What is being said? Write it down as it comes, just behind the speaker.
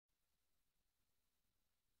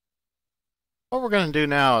What we're going to do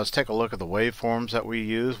now is take a look at the waveforms that we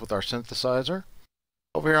use with our synthesizer.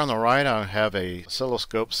 Over here on the right I have a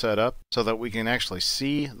oscilloscope set up so that we can actually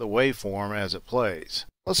see the waveform as it plays.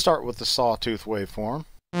 Let's start with the sawtooth waveform.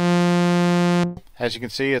 As you can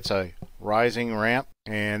see, it's a rising ramp,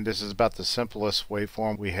 and this is about the simplest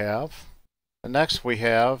waveform we have. Next we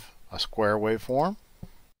have a square waveform,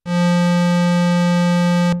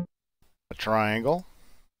 a triangle,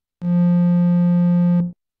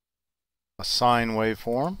 a sine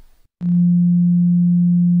waveform.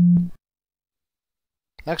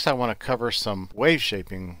 Next I want to cover some wave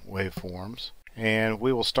shaping waveforms, and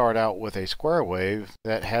we will start out with a square wave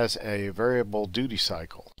that has a variable duty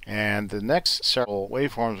cycle. And the next several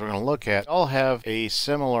waveforms we're going to look at all have a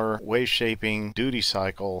similar wave shaping duty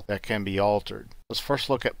cycle that can be altered. Let's first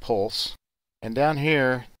look at pulse. And down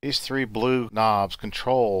here, these three blue knobs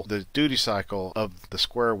control the duty cycle of the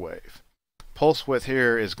square wave. Pulse width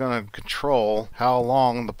here is going to control how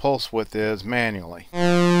long the pulse width is manually.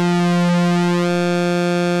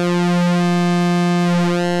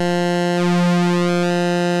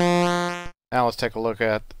 Now let's take a look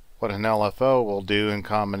at what an LFO will do in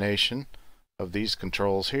combination of these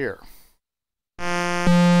controls here.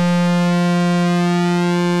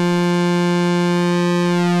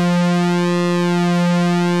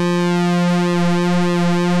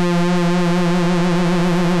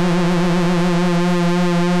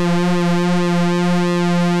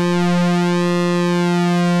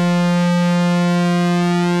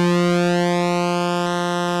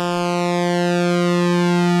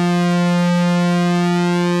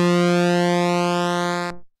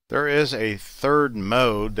 There is a third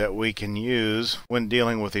mode that we can use when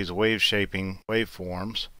dealing with these wave shaping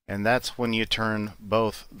waveforms, and that's when you turn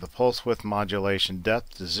both the pulse width modulation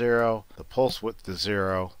depth to 0, the pulse width to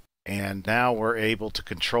 0, and now we're able to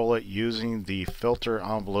control it using the filter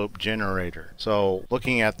envelope generator. So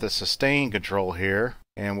looking at the sustain control here,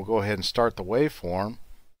 and we'll go ahead and start the waveform.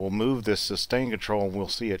 We'll move this sustain control and we'll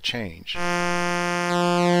see it change.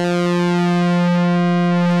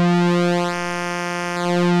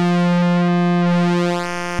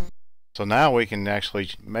 So now we can actually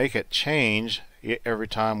make it change every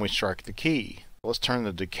time we strike the key. Let's turn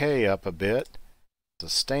the decay up a bit,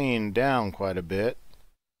 sustain down quite a bit,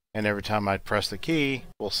 and every time I press the key,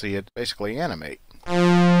 we'll see it basically animate.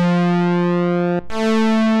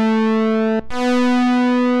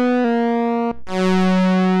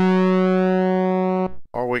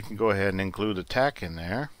 Or we can go ahead and include a tack in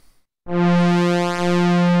there.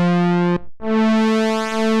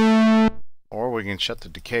 Or we can shut the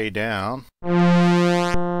decay down.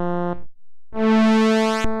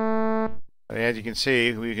 As you can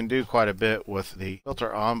see, we can do quite a bit with the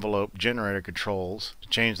filter envelope generator controls to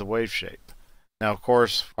change the wave shape. Now of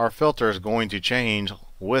course our filter is going to change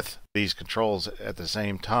with these controls at the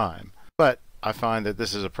same time, but I find that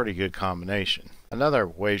this is a pretty good combination. Another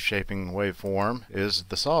wave shaping waveform is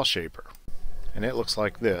the saw shaper, and it looks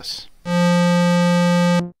like this.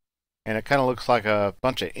 And it kind of looks like a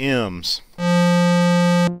bunch of M's.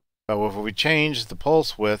 But if we change the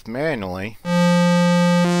pulse width manually,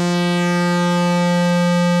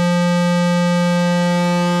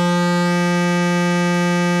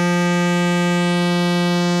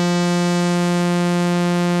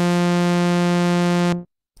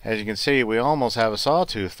 as you can see, we almost have a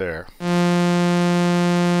sawtooth there.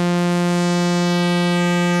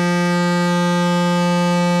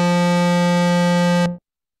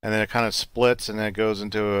 And then it kind of splits and then it goes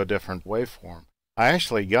into a different waveform. I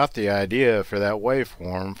actually got the idea for that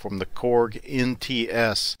waveform from the Korg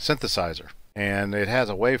NTS synthesizer, and it has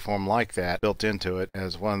a waveform like that built into it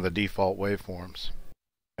as one of the default waveforms.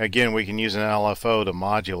 Again, we can use an LFO to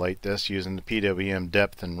modulate this using the PWM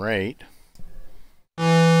depth and rate.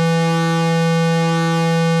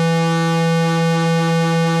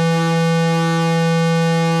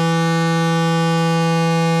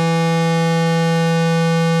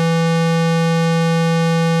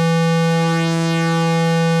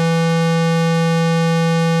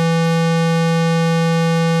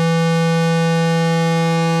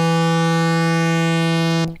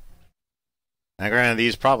 Now granted,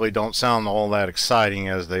 these probably don't sound all that exciting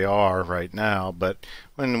as they are right now, but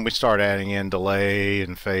when we start adding in delay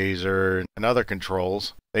and phaser and other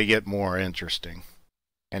controls, they get more interesting.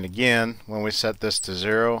 And again, when we set this to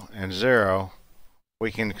 0 and 0,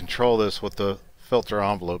 we can control this with the filter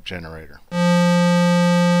envelope generator.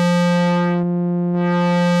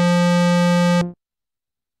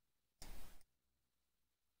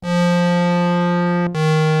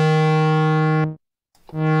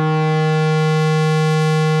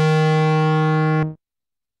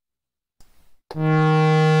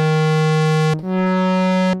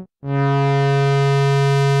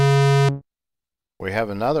 We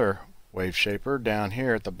have another wave shaper down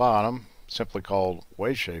here at the bottom, simply called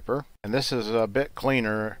Wave Shaper, and this is a bit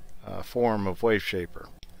cleaner form of wave shaper.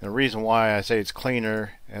 And the reason why I say it's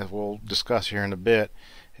cleaner, as we'll discuss here in a bit,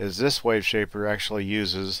 is this wave shaper actually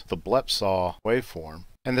uses the blep saw waveform,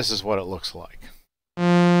 and this is what it looks like.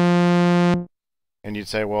 And you'd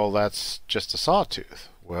say, well, that's just a sawtooth.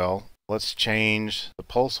 Well, let's change the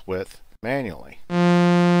pulse width manually.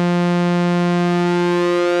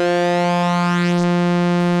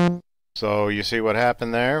 So you see what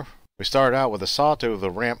happened there? We started out with a sawtooth with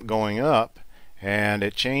the ramp going up, and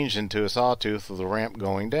it changed into a sawtooth with the ramp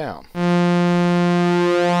going down.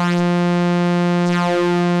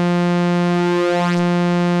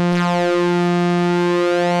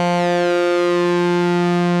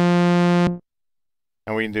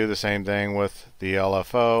 And we can do the same thing with the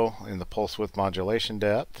LFO in the pulse width modulation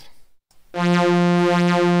depth.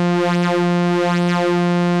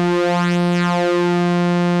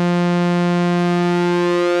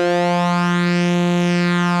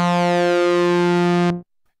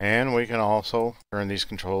 And we can also turn these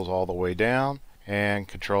controls all the way down and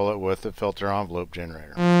control it with the filter envelope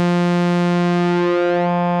generator.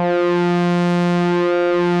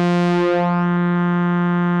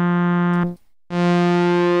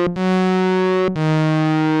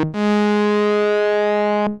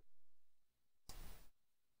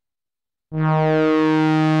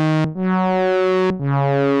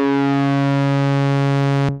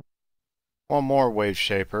 One more wave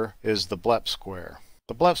shaper is the blep square.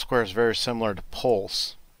 The blep square is very similar to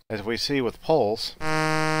pulse. As we see with pulse,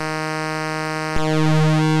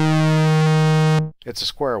 it's a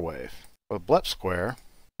square wave. With blep square,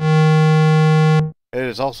 it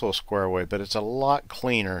is also a square wave, but it's a lot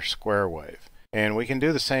cleaner square wave. And we can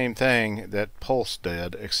do the same thing that pulse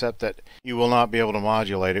did, except that you will not be able to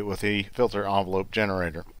modulate it with the filter envelope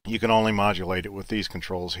generator. You can only modulate it with these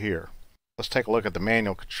controls here. Let's take a look at the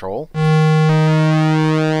manual control.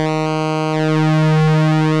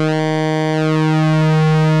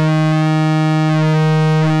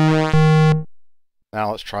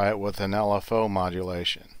 Now let's try it with an LFO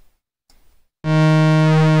modulation.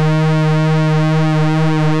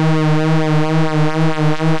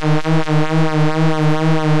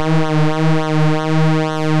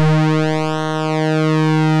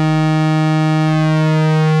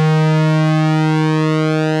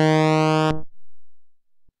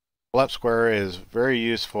 Blep square is very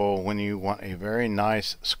useful when you want a very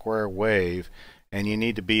nice square wave and you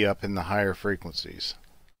need to be up in the higher frequencies.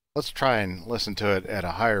 Let's try and listen to it at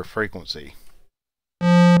a higher frequency.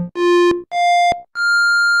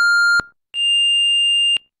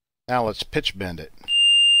 Now let's pitch bend it.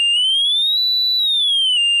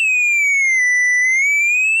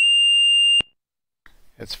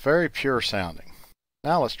 It's very pure sounding.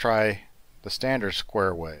 Now let's try the standard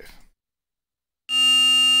square wave.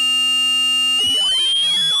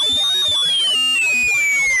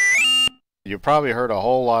 You probably heard a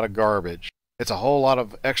whole lot of garbage. It's a whole lot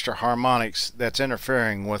of extra harmonics that's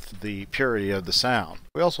interfering with the purity of the sound.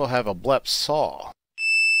 We also have a blep saw.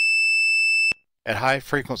 At high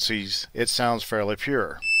frequencies, it sounds fairly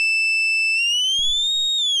pure.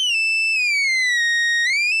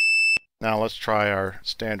 Now let's try our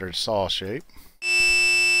standard saw shape.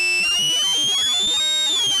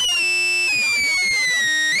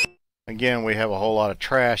 Again, we have a whole lot of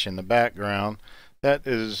trash in the background that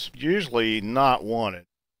is usually not wanted.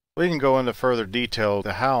 We can go into further detail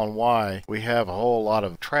to how and why we have a whole lot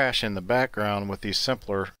of trash in the background with these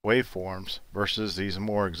simpler waveforms versus these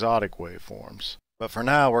more exotic waveforms. But for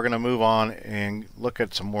now, we're going to move on and look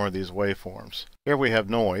at some more of these waveforms. Here we have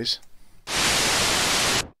noise.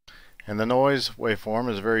 And the noise waveform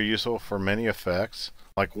is very useful for many effects,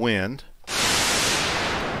 like wind.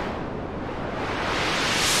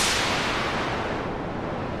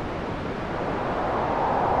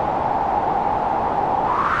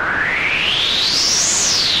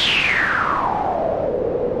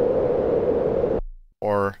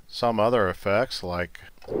 Or some other effects like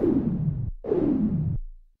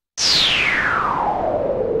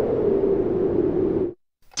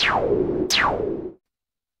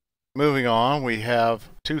moving on, we have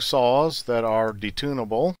two saws that are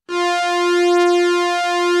detunable.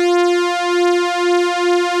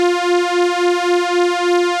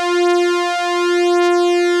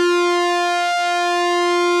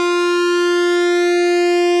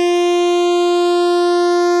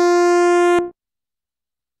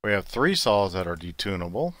 We have three saws that are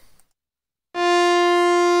detunable.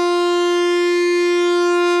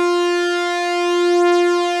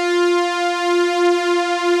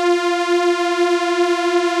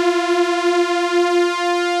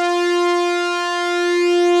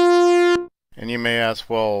 ask,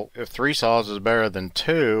 well, if 3 saws is better than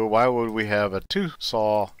 2, why would we have a 2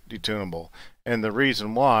 saw detunable? And the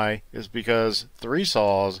reason why is because 3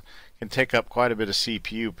 saws can take up quite a bit of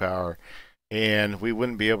CPU power, and we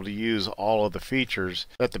wouldn't be able to use all of the features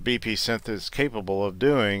that the BP Synth is capable of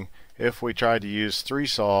doing if we tried to use 3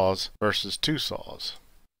 saws versus 2 saws.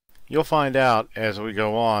 You'll find out as we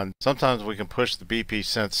go on, sometimes we can push the BP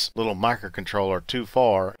Synth's little microcontroller too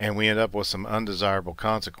far and we end up with some undesirable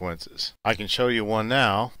consequences. I can show you one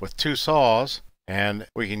now with 2 saws, and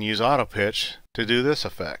we can use auto pitch to do this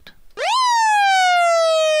effect.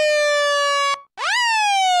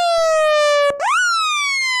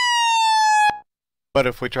 But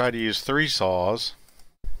if we try to use 3 saws,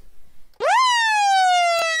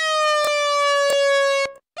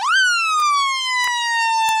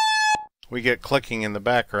 we get clicking in the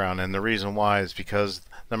background, and the reason why is because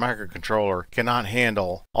the microcontroller cannot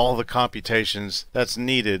handle all the computations that's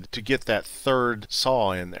needed to get that 3rd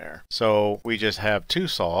saw in there. So we just have 2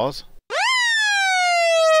 saws.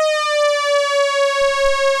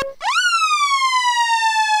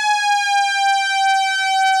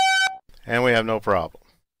 And we have no problem.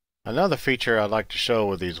 Another feature I'd like to show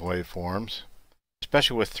with these waveforms,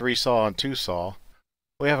 especially with 3 saw and 2 saw,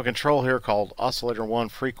 we have a control here called oscillator 1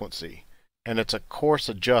 frequency, and it's a coarse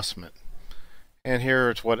adjustment. And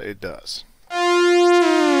here's what it does.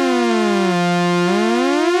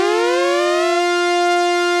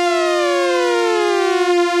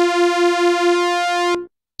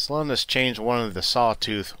 So letting us change one of the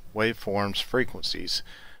sawtooth waveforms frequencies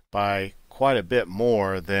by quite a bit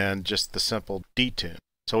more than just the simple detune.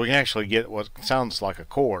 So we can actually get what sounds like a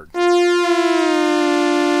chord.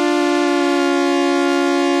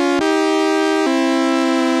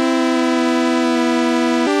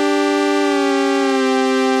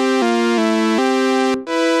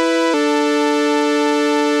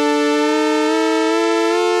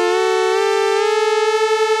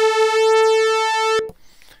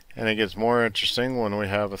 And it gets more interesting when we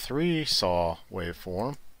have a 3 saw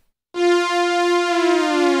waveform.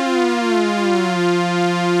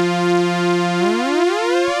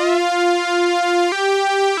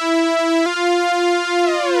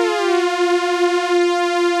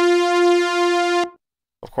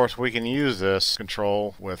 Of course, we can use this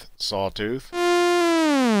control with sawtooth,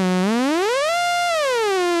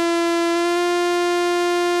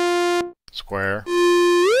 square,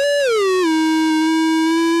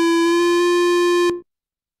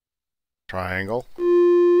 triangle,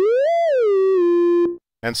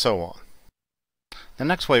 and so on. The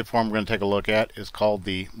next waveform we're going to take a look at is called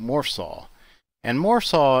the morph saw. And morph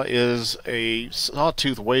saw is a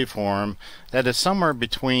sawtooth waveform that is somewhere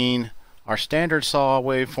between our standard saw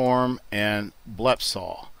waveform and blep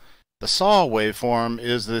saw. The saw waveform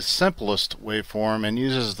is the simplest waveform and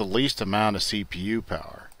uses the least amount of CPU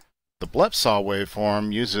power. The blep saw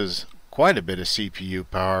waveform uses quite a bit of CPU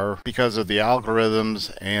power because of the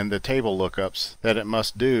algorithms and the table lookups that it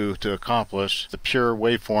must do to accomplish the pure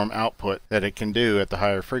waveform output that it can do at the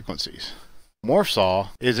higher frequencies. Morph saw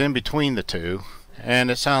is in between the two,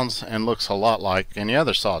 and it sounds and looks a lot like any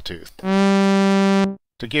other sawtooth.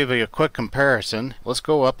 To give you a quick comparison, let's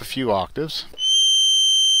go up a few octaves,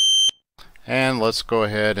 and let's go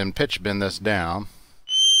ahead and pitch bend this down.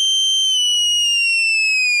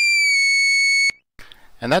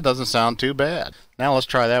 And that doesn't sound too bad. Now let's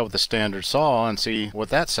try that with the standard saw and see what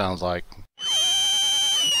that sounds like.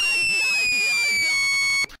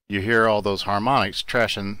 You hear all those harmonics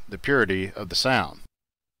trashing the purity of the sound.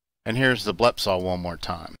 And here's the blep saw one more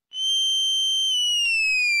time,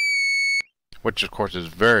 which of course is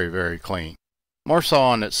very, very clean. Morph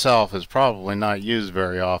saw in itself is probably not used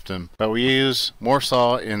very often, but we use morph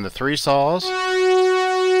saw in the 3 saws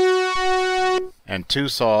and 2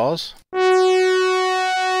 saws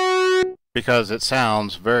because it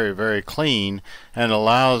sounds very, very clean and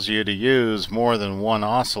allows you to use more than one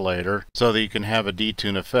oscillator so that you can have a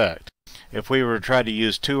detune effect. If we were to try to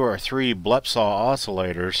use 2 or 3 blep saw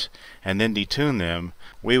oscillators and then detune them,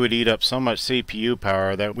 we would eat up so much CPU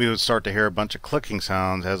power that we would start to hear a bunch of clicking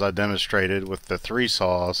sounds, as I demonstrated with the 3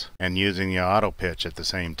 saws and using the auto pitch at the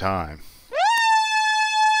same time.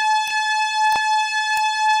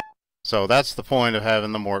 So that's the point of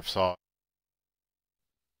having the morph saw.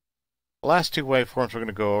 The last 2 waveforms we're going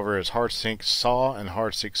to go over is hard sync saw and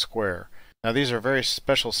hard sync square. Now these are very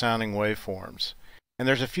special sounding waveforms, and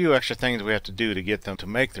there's a few extra things we have to do to get them to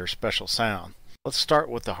make their special sound. Let's start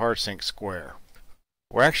with the hard sync square.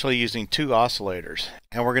 We're actually using 2 oscillators,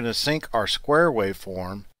 and we're going to sync our square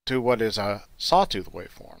waveform to what is a sawtooth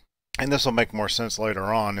waveform. And this will make more sense later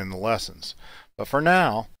on in the lessons. But for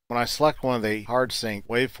now, when I select one of the hard sync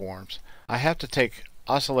waveforms, I have to take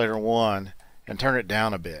oscillator 1 and turn it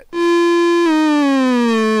down a bit.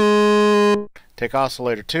 Take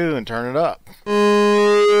oscillator 2 and turn it up.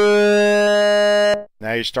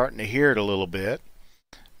 Now you're starting to hear it a little bit.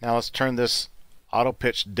 Now let's turn this auto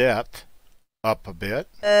pitch depth up a bit.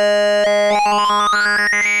 And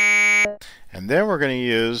then we're going to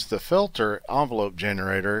use the filter envelope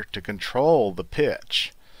generator to control the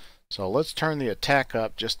pitch. So let's turn the attack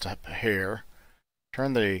up just a hair.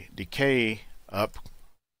 Turn the decay up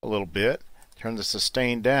a little bit. Turn the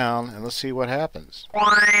sustain down, and let's see what happens.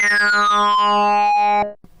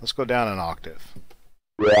 Let's go down an octave.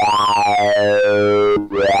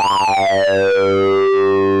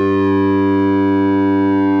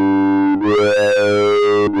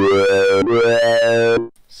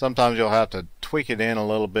 Sometimes you'll have to tweak it in a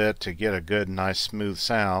little bit to get a good, nice, smooth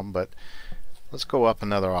sound, but let's go up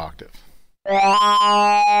another octave.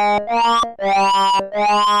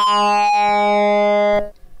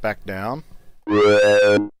 Back down.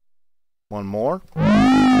 One more.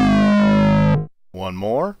 One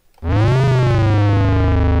more.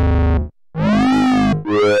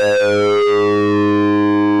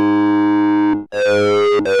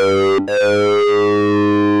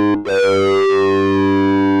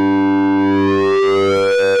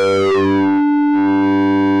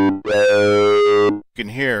 You can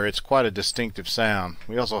hear it's quite a distinctive sound.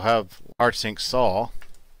 We also have heartsink saw.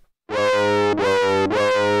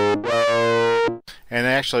 And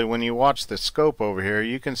actually, when you watch the scope over here,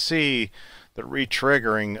 you can see the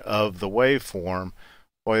re-triggering of the waveform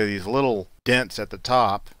by these little dents at the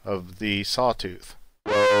top of the sawtooth.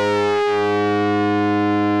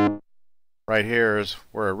 Right here is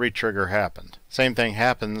where a re-trigger happened. Same thing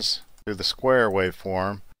happens through the square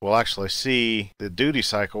waveform. We'll actually see the duty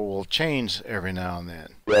cycle will change every now and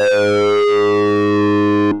then.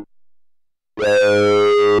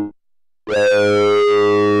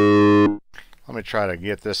 Let me try to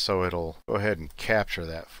get this so it'll go ahead and capture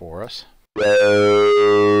that for us.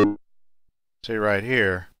 See right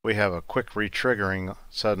here, we have a quick re-triggering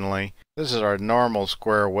suddenly. This is our normal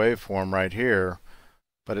square waveform right here,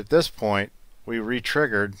 but at this point we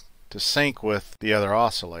re-triggered to sync with the other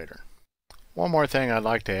oscillator. One more thing I'd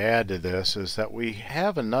like to add to this is that we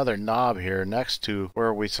have another knob here next to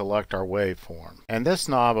where we select our waveform. And this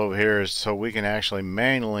knob over here is so we can actually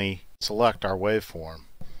manually select our waveform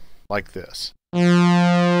like this.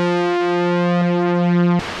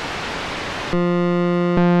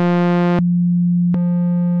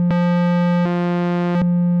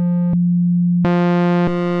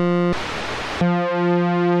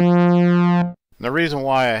 The reason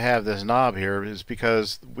why I have this knob here is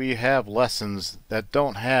because we have lessons that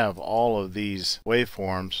don't have all of these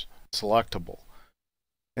waveforms selectable.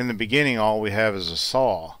 In the beginning, all we have is a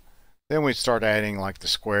saw. Then we start adding like the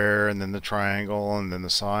square and then the triangle and then the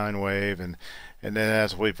sine wave, and then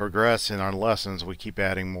as we progress in our lessons we keep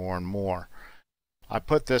adding more and more. I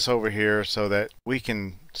put this over here so that we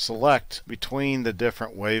can select between the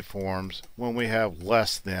different waveforms when we have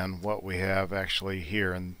less than what we have actually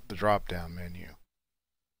here in the drop down menu.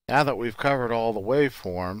 Now that we've covered all the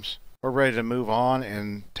waveforms, we're ready to move on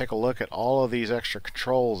and take a look at all of these extra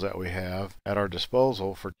controls that we have at our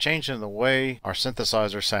disposal for changing the way our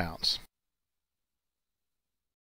synthesizer sounds.